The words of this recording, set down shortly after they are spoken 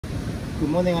Good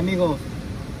morning, amigos.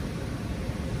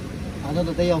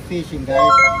 Another day of fishing,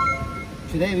 guys.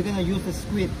 Today we're gonna use the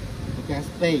squid to catch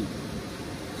bait.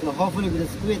 So hopefully with the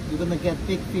squid we're gonna get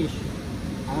big fish.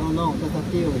 I don't know, that's a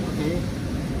theory, okay?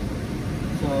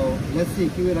 So let's see,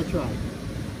 give it a try.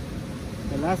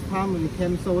 The last time when we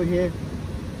came over here,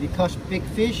 we caught big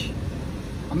fish.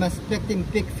 I'm expecting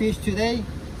big fish today,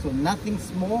 so nothing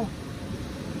small.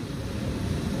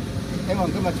 希望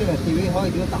今日出嚟釣魚可以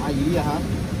釣到大魚啊嚇！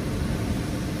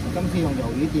今次用魷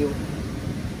魚釣，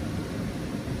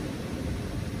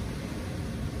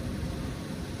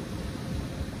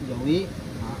魷魚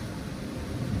嚇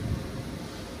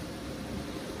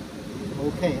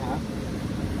 ，OK 嚇，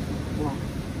哇！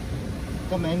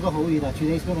今日應該好熱啊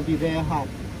 ！Today's gonna be very hot,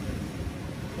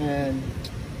 and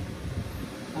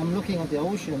I'm looking at the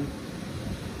ocean.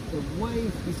 The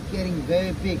wave is getting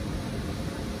very big.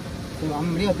 So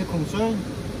I'm a little bit concerned,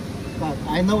 but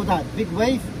I know that big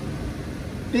wave,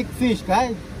 big fish,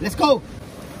 guys. Let's go!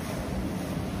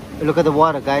 Look at the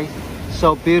water, guys.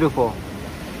 So beautiful.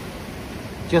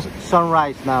 Just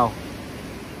sunrise now.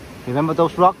 Remember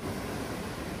those rocks?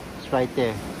 It's right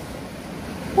there.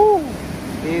 Woo!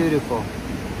 Beautiful.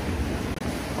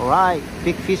 All right,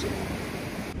 big fish.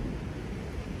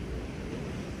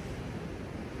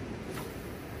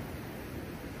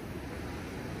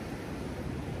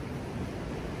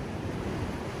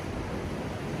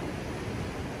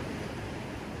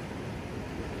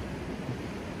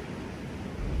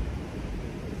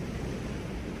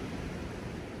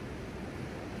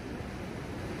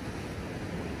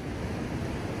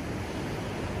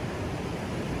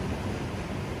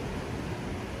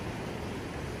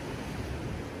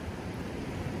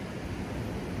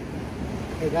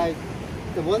 Hey guys,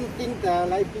 the one thing that I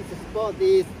like this spot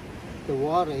is the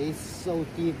water is so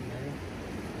deep, man.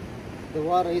 The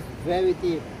water is very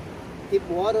deep. Deep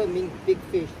water means big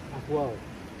fish as well.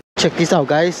 Check this out,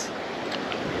 guys.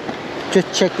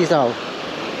 Just check this out.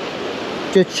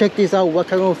 Just check this out, what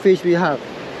kind of fish we have.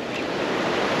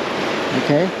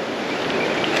 Okay.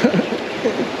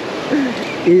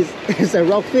 it's a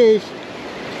rockfish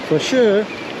for sure.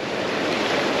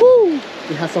 Woo!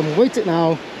 We have some weight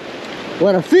now.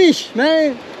 What a fish,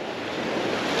 man!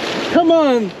 Come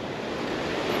on!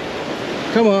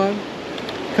 Come on!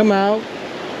 Come out!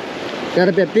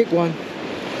 Gotta be a big one.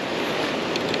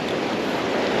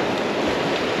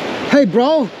 Hey,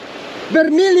 bro!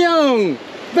 Vermilion!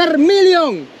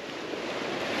 Vermilion!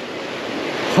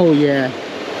 Oh, yeah.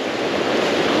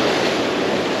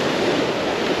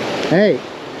 Hey!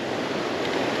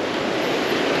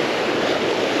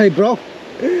 Hey, bro!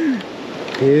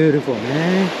 Beautiful,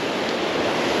 man.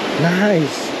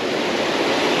 Nice.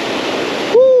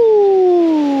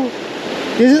 Woo!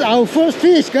 This is our first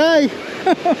fish, guys.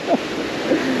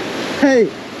 Hey,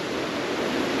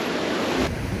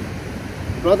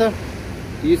 brother,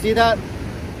 do you see that?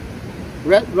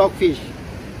 Red rockfish.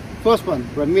 First one,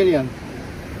 vermilion.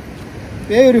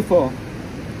 Beautiful.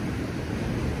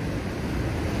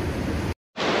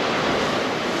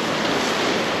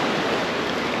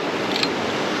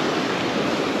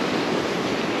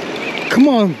 Come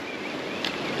on.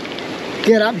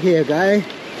 Get up here, guy.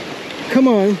 Come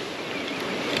on.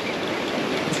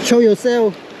 Show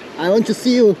yourself. I want to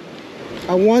see you.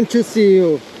 I want to see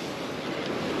you.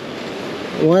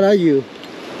 What are you?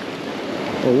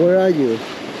 Or where are you?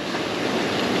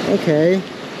 Okay.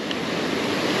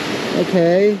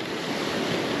 Okay.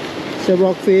 It's a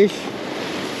rockfish.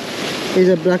 It's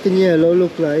a black and yellow,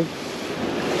 look like.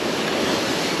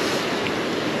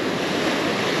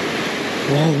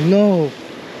 Oh no.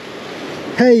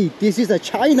 Hey, this is a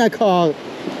China cod.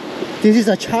 This is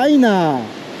a China.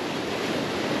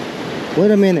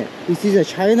 Wait a minute. Is this a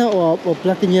China or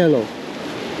black and yellow?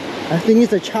 I think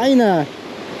it's a China.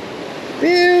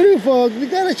 Beautiful. We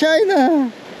got a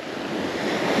China.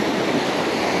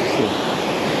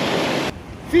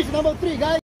 Fish number 3,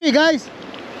 guys. Hey, guys.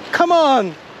 Come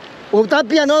on. Would that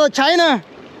be another China?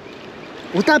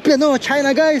 Would that be another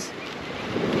China, guys?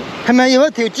 係咪要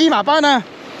一條芝麻斑啊？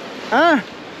啊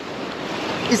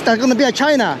 ？Is that gonna be a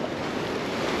China?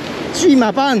 芝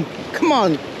麻斑 ，come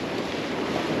on,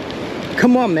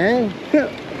 come on, man.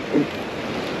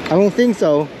 I don't think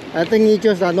so. I think it's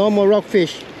just a normal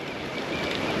rockfish.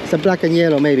 It's a black and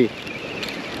yellow, maybe.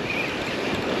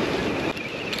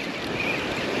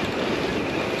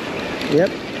 Yep,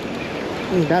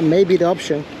 that may be the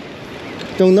option.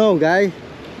 Don't know, guys.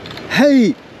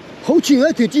 Hey, 好似有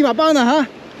一條芝麻斑啊嚇！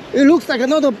 It looks like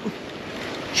another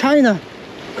China.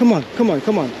 Come on, come on,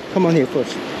 come on. Come on here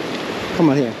first. Come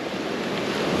on here.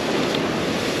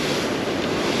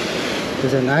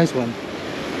 There's a nice one.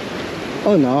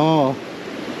 Oh no.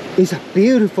 It's a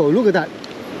beautiful. Look at that.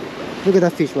 Look at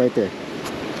that fish right there.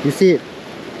 You see it?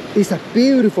 It's a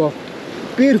beautiful,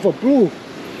 beautiful blue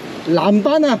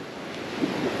lambana.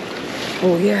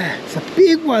 Oh yeah, it's a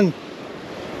big one.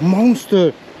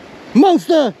 Monster.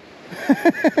 Monster.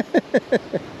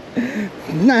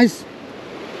 Nice.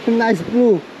 Nice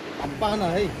blue. 藍斑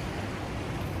啊，嘿！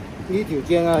呢條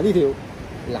正啊，呢條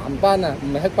藍斑啊，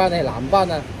唔係黑斑，係藍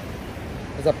斑啊。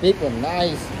It's a big one,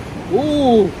 nice.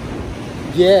 Ooh,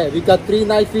 yeah, we got 3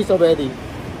 nice fish already.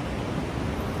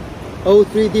 All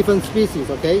 3 different species,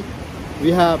 okay?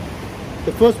 We have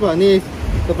the first one is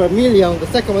the vermilion, the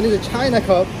second one is the China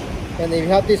carp, and then we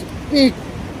have this big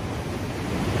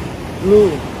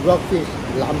blue rockfish,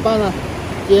 藍斑啊，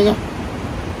正啊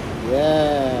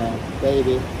 ，yeah,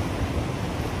 baby.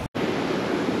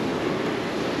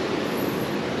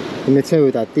 Let me tell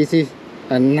you that this is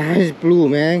a nice blue,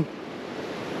 man.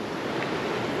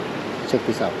 Check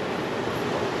this out.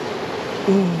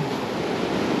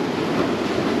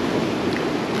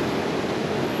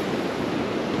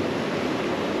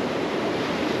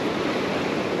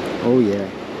 Oh yeah,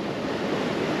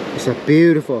 it's a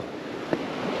beautiful.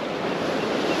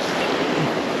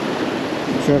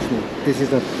 Trust me,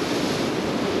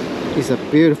 it's a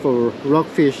beautiful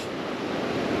rockfish.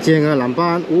 正啊，藍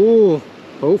斑，哦，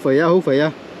好肥啊，好肥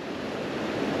啊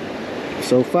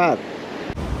 ，so fat.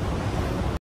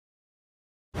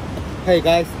 Hey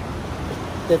guys,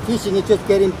 the fishing is just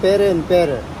getting better and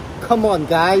better. Come on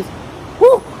guys.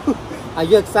 Woo! Are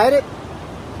you excited?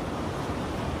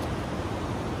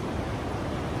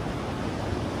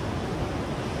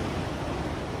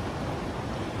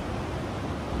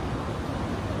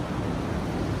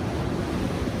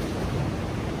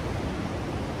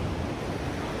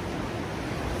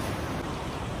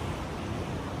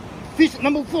 Fish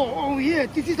number 4. Oh yeah,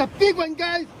 this is a big one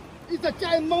guys. It's a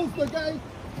giant monster guys.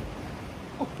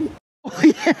 Oh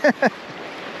yeah.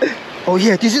 Oh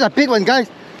yeah, this is a big one guys.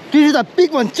 This is a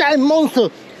big one, giant monster.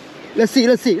 Let's see.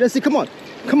 Come on,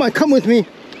 come with me.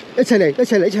 一齊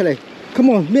嚟。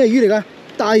Come on， 咩魚嚟㗎？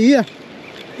大魚啊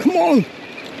 ！Come on.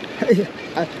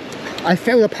 I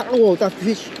felt the power of that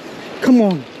fish. Come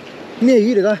on， 咩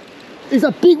魚嚟㗎？ It's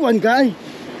a big one guy.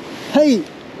 Hey,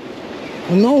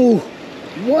 no,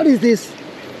 what is this?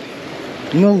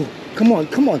 No, come on.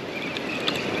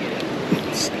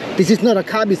 This is not a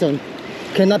carbison.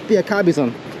 Cannot be a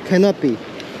carbison. Cannot be.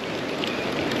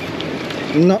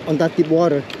 Not on that deep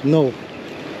water. No.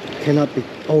 Cannot be.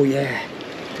 Oh yeah.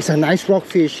 It's a nice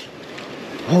rockfish.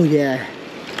 Oh yeah.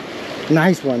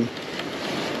 Nice one.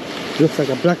 Looks like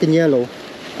a black and yellow.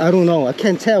 I don't know. I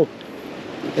can't tell.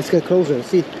 Let's get closer.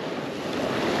 See.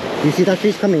 You see that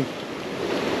fish coming?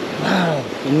 Wow.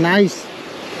 Nice.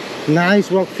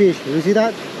 Nice rockfish. You see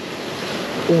that?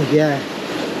 Oh yeah.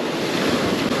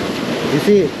 You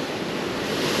see it?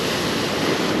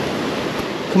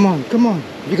 Come on.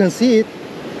 You can see it.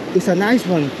 It's a nice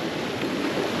one.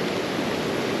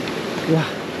 Wow.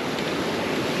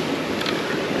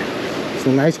 It's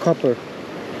a nice copper.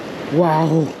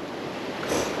 Wow.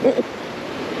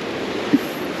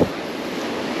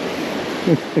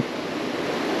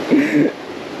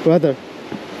 Brother.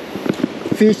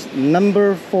 Fish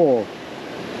number 4.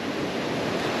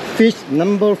 Fish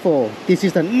number 4. This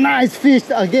is a nice fish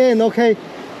again, okay?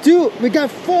 Dude, we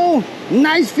got 4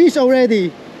 nice fish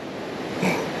already.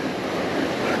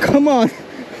 Come on.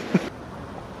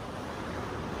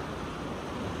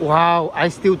 Wow, I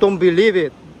still don't believe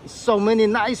it. So many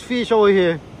nice fish over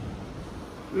here.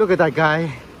 Look at that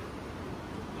guy.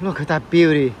 Look at that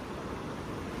beauty.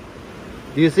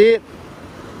 Do you see it?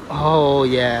 Oh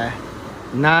yeah.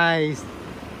 Nice.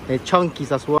 The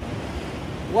chunkies as well.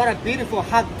 What a beautiful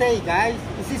hot day, guys.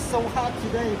 This is so hot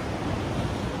today.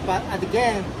 But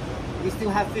again, we still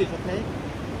have fish, okay?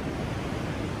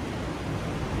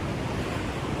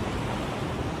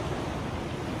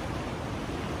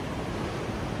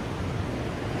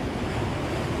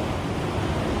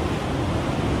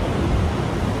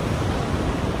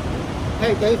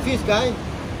 Hey, there is fish, guys.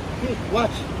 Fish,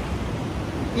 watch.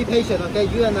 Be patient, okay?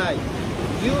 You and I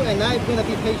are gonna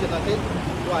be patient, okay?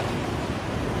 Watch.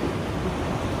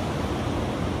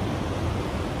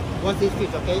 Watch this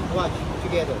fish, okay? Watch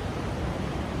together.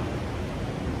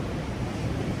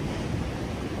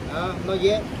 Not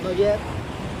yet.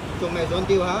 仲未想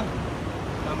釣嚇，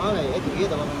慢慢嚟喺條魚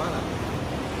度慢慢嚟。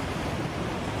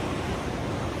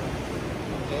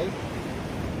OK，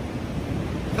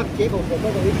 吸這部部嗰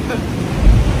度啲。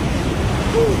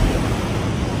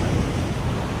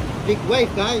Big wave,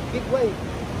 guys, big wave.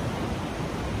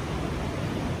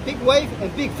 Big wave and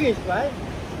big fish, right?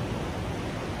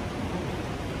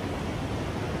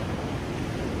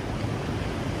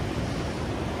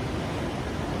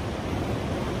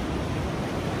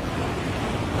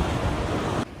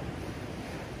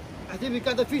 think we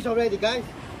got the fish already, guys.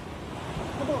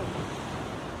 Come on.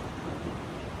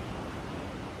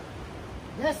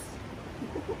 Yes.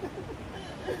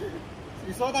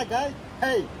 You saw that, guys?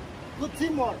 Hey, good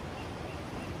teamwork.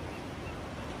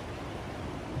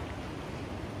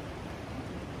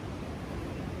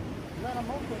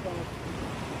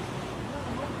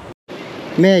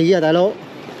咩魚啊，大佬？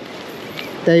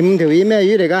第5條魚咩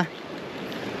魚嚟㗎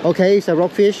 ？Okay, it's a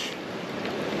rockfish.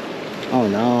 Oh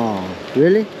no,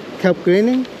 really? Kelp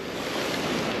greening?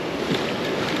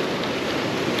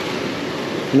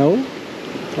 No?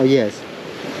 Oh yes.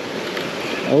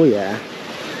 Oh yeah.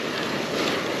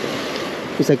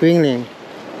 It's a greenling.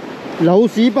 老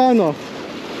鼠斑喎，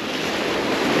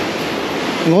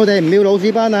我哋唔要老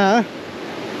鼠斑啊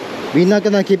 ！We're not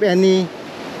gonna keep any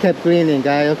kelp greenling,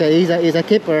 guys. Okay, it's a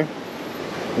keeper.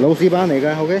 老鼠斑嚟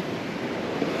㗎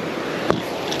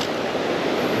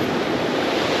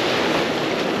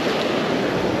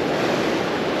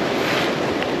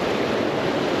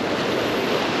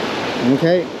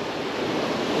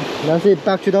let's get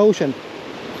back to the ocean.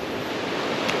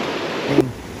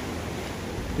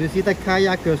 You see the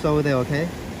kayakers over there, okay?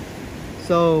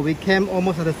 So we came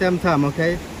almost at the same time,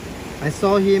 okay? I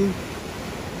saw him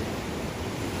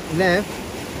left,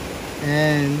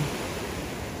 and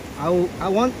I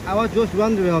was just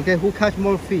wondering, okay, who catch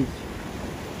more fish,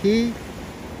 he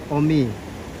or me?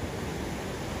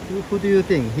 Who do you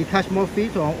think? He catch more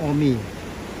fish or me?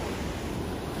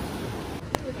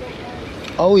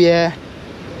 Oh yeah,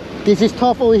 this is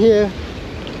tough over here.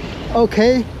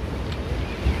 Okay.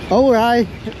 All right,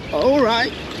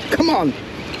 come on.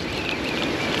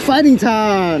 Fighting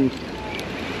time.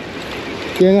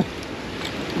 正啊，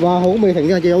話好未停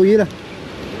嘅就有魚啦。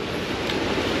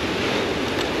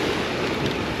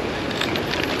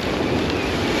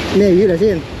咩魚嚟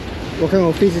先？ What kind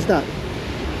of fish is that?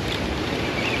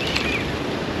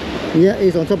 Yeah,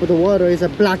 it's on top of the water. It's a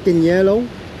black and yellow.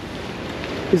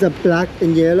 It's a black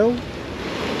and yellow.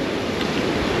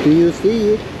 Do you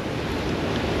see it?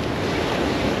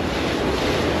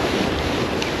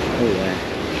 Oh yeah.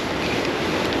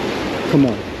 Come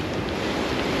on.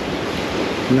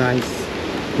 Nice.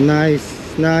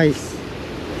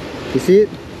 You see it?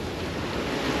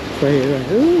 Right here.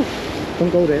 Ooh,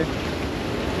 don't go there.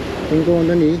 Don't go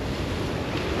underneath.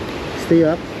 Stay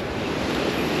up.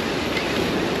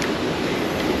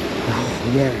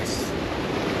 Oh yes.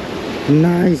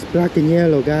 Nice black and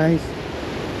yellow, guys.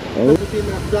 Oh,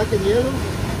 black and yellow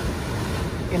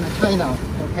in China,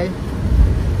 okay?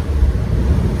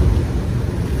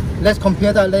 Let's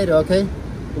compare that later, okay?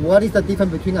 What is the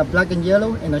difference between a black and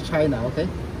yellow and a China, okay?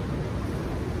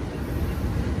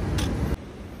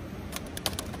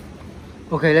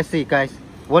 Okay, let's see, guys.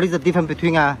 What is the difference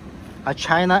between a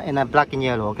China and a black and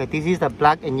yellow? Okay, this is the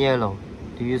black and yellow.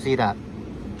 Do you see that?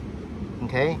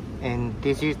 Okay, and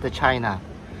this is the China.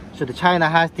 So the China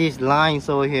has these lines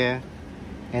over here,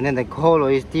 and then the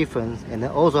color is different, and it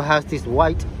also has this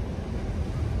white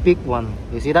big one.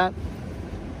 You see that?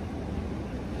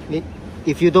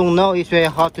 If you don't know, it's very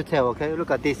hard to tell. Okay, look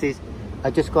at this.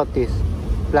 I just got this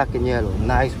black and yellow,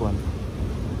 nice one.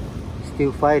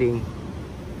 Still fighting,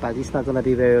 but it's not gonna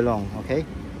be very long. Okay,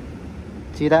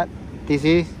 see that? This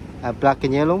is a black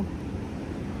and yellow,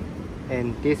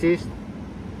 and this is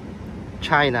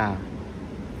China.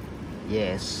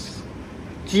 Yes.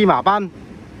 芝麻斑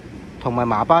同埋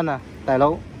麻斑啊，大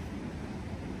佬。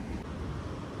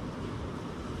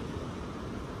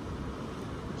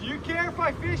Do you care if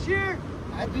I fish here?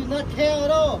 I do not care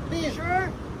at all. Please, Sure?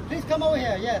 please come over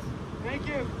here. Yes. Thank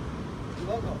you. You're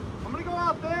welcome. I'm gonna go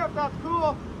out there if that's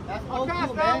cool. That's I'll all cast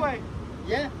cool, that man. way.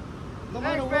 Yeah. No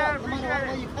matter Thanks, what, man. no matter Appreciate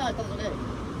what it. you catch, that's okay.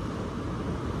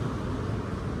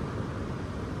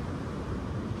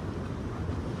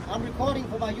 I'm recording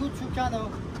for my YouTube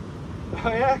channel. Oh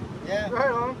yeah? Yeah.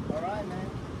 Right on. All right, man.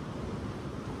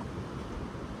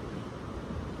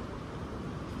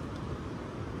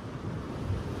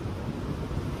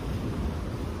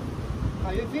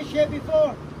 Have you fished here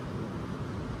before?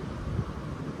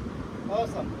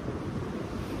 Awesome.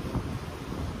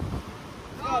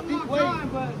 Not a big long wave. time,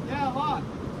 but yeah, a lot.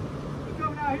 Been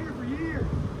coming out here for years.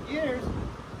 Years.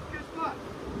 Good spot.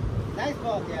 Nice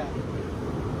spot, yeah.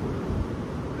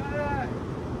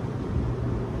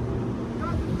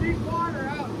 Got some deep water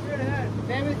out straight ahead.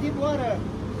 Very deep water.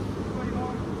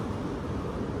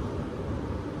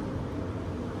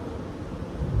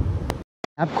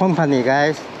 Have company,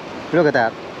 guys. Look at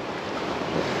that.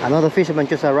 Another fisherman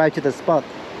just arrived to the spot.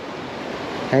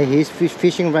 Hey, he's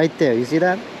fishing right there. You see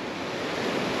that?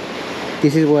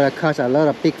 This is where I catch a lot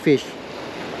of big fish.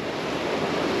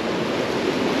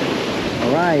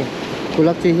 Alright. Good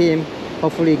luck to him.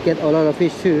 Hopefully get a lot of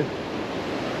fish too.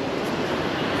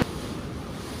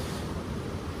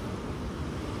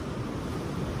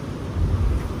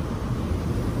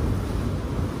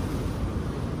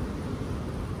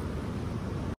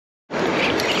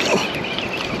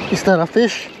 Is that a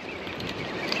fish?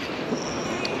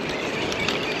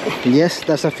 Yes,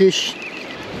 that's a fish.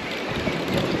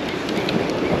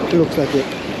 Looks like it.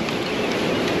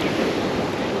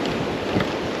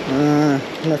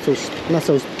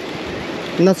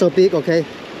 Not so big. Okay,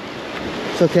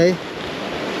 it's okay.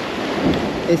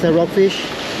 It's a rockfish.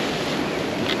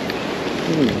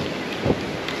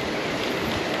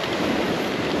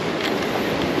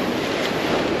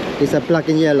 It's a black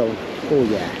and yellow. Oh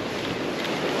yeah.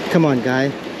 Come on,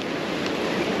 guy.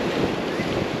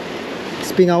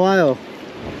 It's been a while.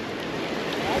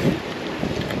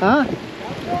 Huh?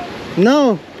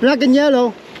 No, black and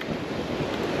yellow.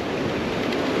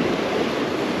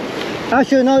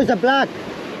 Actually, no, it's a black.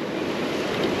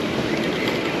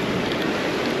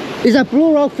 It's a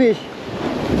blue rockfish.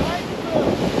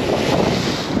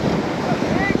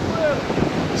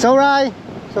 It's alright.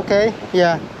 It's okay.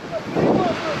 Yeah.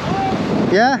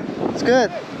 Yeah, it's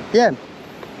good. Yeah.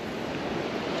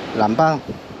 Lambang.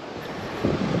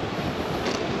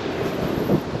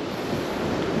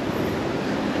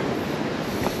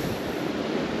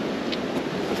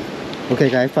 Okay,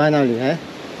 guys, finally,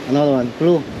 another one,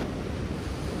 blue.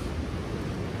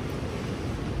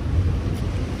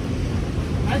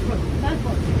 Nice one, nice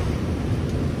one,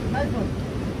 nice one.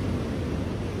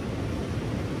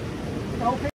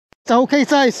 It's okay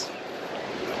size.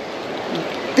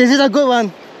 This is a good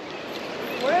one.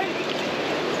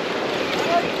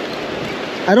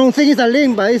 I don't think it's a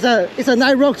ling, but it's a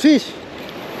nice rockfish.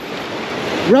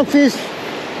 Rockfish.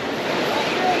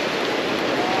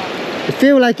 I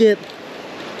feel like it.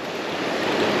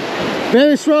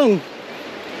 Very strong.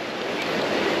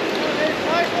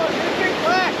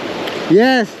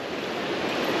 Yes.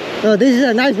 Oh, this is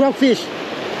a nice rockfish.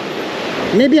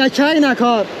 Maybe a China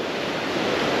cod.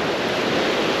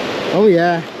 Oh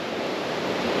yeah.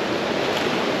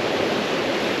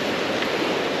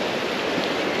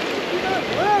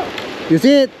 You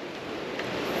see it?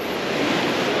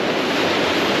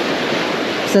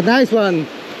 It's a nice one.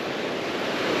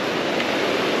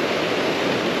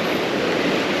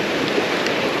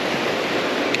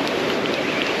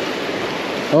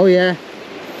 Oh yeah.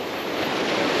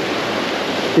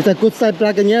 It's a good size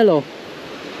black and yellow.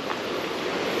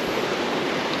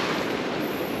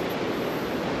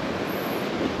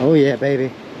 Oh yeah,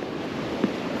 baby.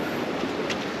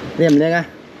 เลี้ยงเลี้ยงอ่ะ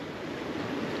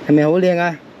ทำไมเขาเลี้ยงอ่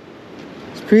ะ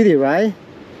It's pretty, right?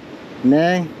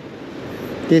 Man,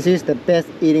 this is the best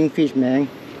eating fish, man.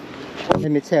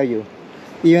 Let me tell you.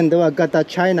 Even though I got that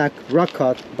China rock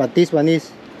cod, but this one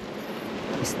is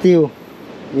still,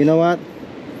 you know what?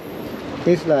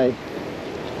 It's like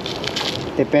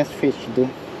the best fish to do.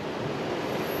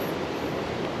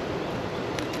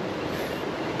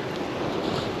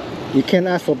 You can't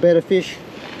ask for better fish.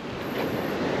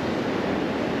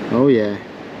 Oh yeah,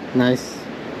 nice.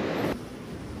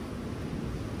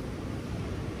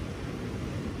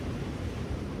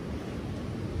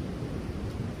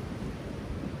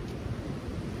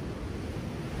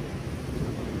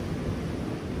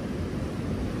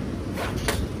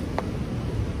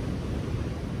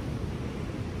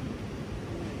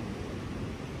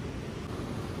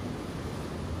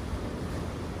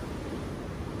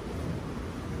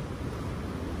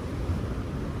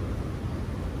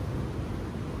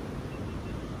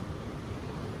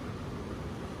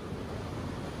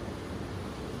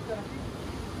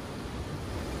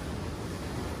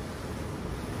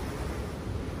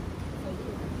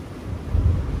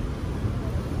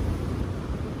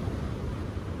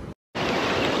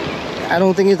 I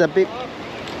don't think it's a big.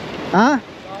 Huh?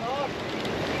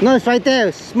 No, it's right there.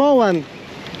 Small one.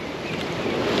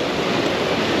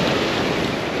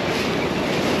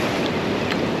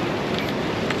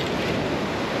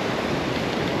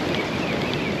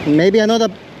 Maybe another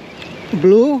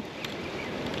blue.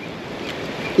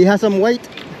 It has some weight.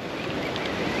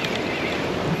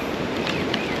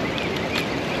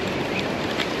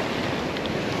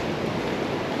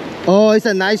 Oh, it's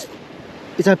a nice.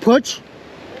 It's a perch.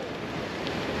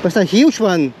 But it's a huge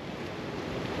one.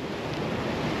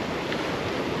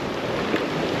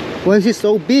 Why is it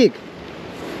so big?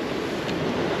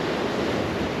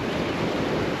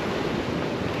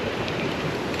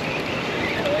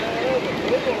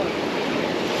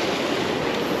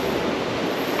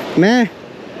 Man.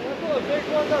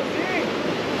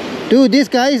 Dude, this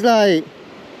guy is like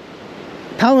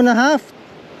 £1.5,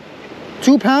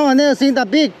 £2. I never seen that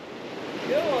big.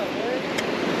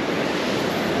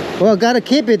 Well, gotta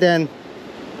keep it then.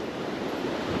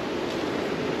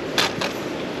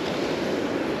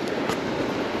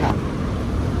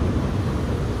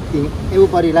 In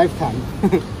everybody's lifetime.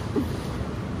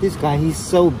 This guy, he's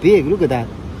so big. Look at that.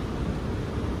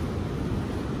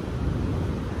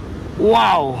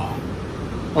 Wow.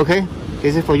 Okay,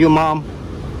 this is for you, Mom.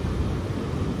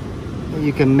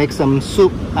 You can make some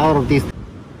soup out of this.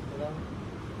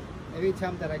 Every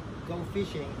time that I go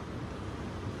fishing,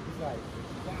 it's like,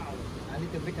 wow, I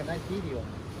need to make a nice video.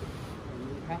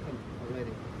 And it happened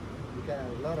already. We got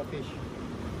a lot of fish.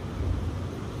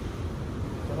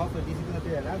 So hopefully this is going to be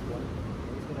the last one.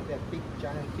 It's going to be a big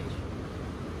giant fish.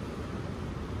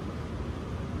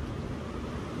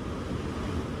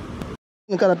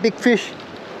 We got a big fish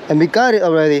and we got it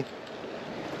already.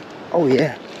 Oh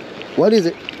yeah. What is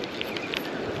it?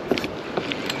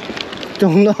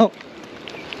 Don't know.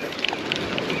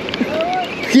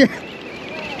 Yeah.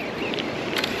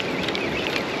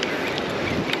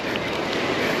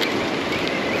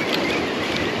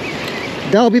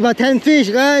 That'll be about 10 fish,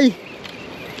 guys.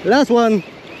 Last one.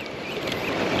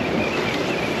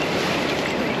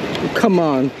 Come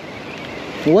on.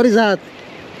 What is that?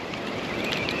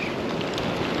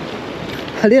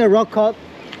 A little rock cod.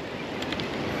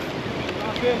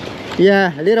 Rockfish.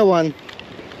 Yeah, a little one.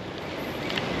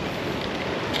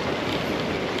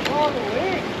 Oh, the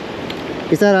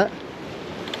wing. Is that a...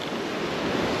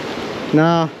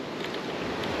 No.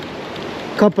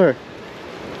 Copper.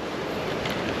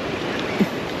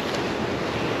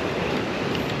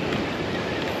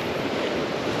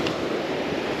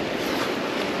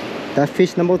 That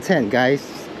fish number 10,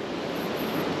 guys.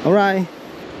 Alright.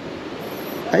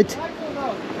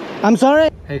 I'm sorry.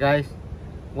 Hey guys,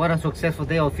 what a successful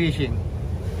day of fishing.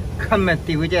 今日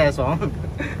釣嘅真係爽，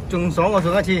仲爽過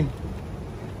上一次。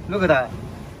Look at that.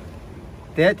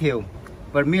 第一條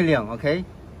vermilion, okay?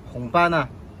 紅斑啊。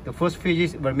The first fish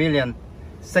is vermilion.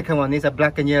 Second one is a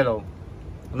black and yellow.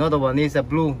 Another one is a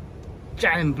blue,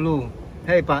 giant blue.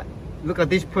 Hey, but look at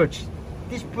this perch.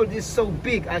 This perch is so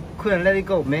big, I couldn't let it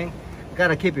go, man.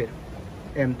 Gotta keep it.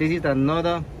 And this is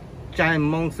another giant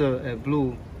monster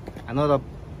blue. Another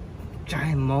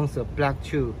giant monster black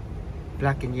too,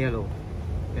 black and yellow.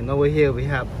 And over here we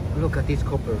have, look at this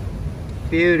copper,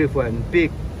 beautiful and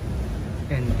big.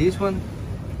 And this one,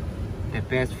 the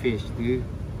best fish, dude.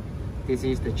 This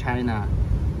is the China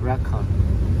record.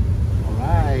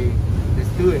 Alright, let's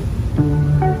do it.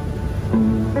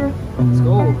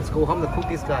 Let's go home to cook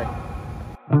this guy.